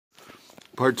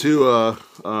Part 2,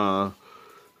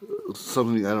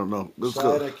 something, I don't know. Let's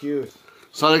Sonic Youth.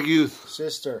 Sonic Youth.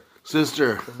 Sister.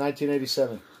 From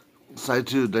 1987. Side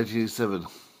 2, 1987.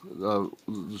 The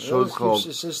show's called...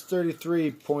 It says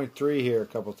 33.3 here a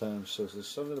couple times, so there's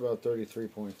something about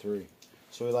 33.3.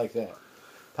 So we like that.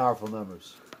 Powerful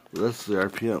numbers. That's the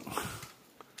RPM.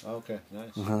 Okay,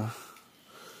 nice.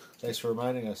 Thanks for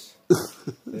reminding us.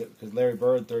 Because Larry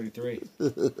Bird, 33.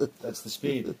 That's the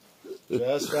speed.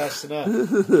 Just fast enough.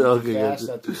 Okay, fast,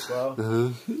 not too slow.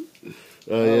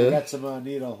 Yeah. We got some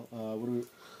needle. What do we?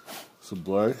 Some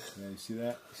black. Yeah, you see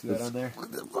that? See that on there?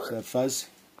 See that fuzz?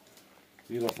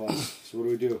 Needle fuzz. So what do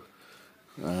we do?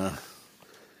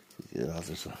 Get out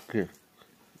there, so here.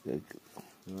 All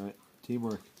right,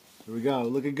 teamwork. Here we go.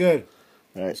 Looking good.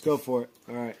 All right, let's go for it.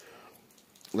 All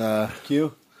right.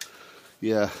 Cue.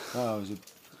 Yeah. Oh, is it?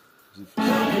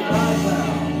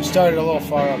 We started a little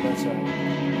far up. That's all right.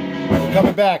 We're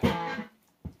coming back.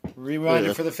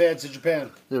 Reminder for the fans in Japan.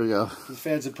 There we go. The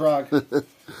fans in Prague. The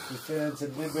fans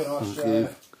in Lindman,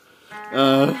 Australia.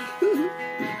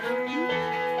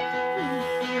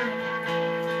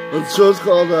 The show's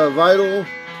called Vital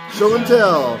Show and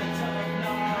Tell.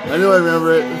 I know I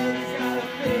remember it.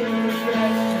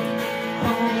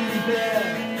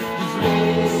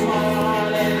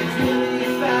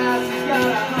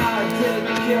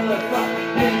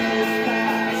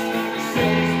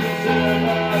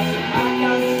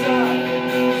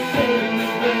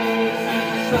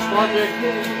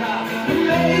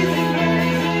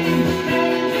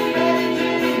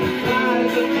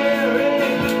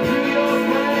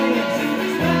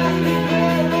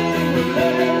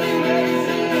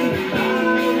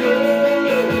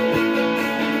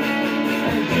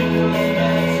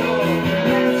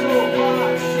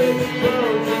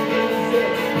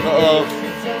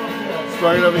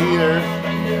 Starting up a heater.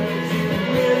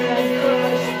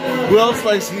 Who else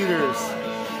likes heaters?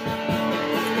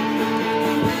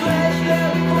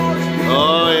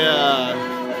 Oh yeah.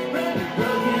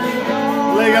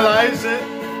 Legalize it.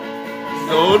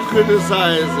 Don't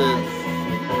criticize it.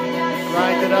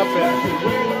 Grind it up and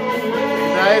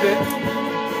unite it.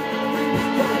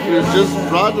 It's just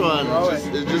broad one. It's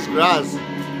just grass.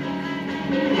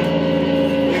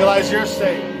 Legalize your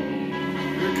state,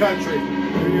 your country,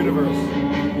 your universe.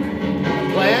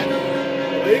 Plant?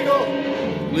 Legal?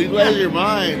 Legalize your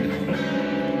mind.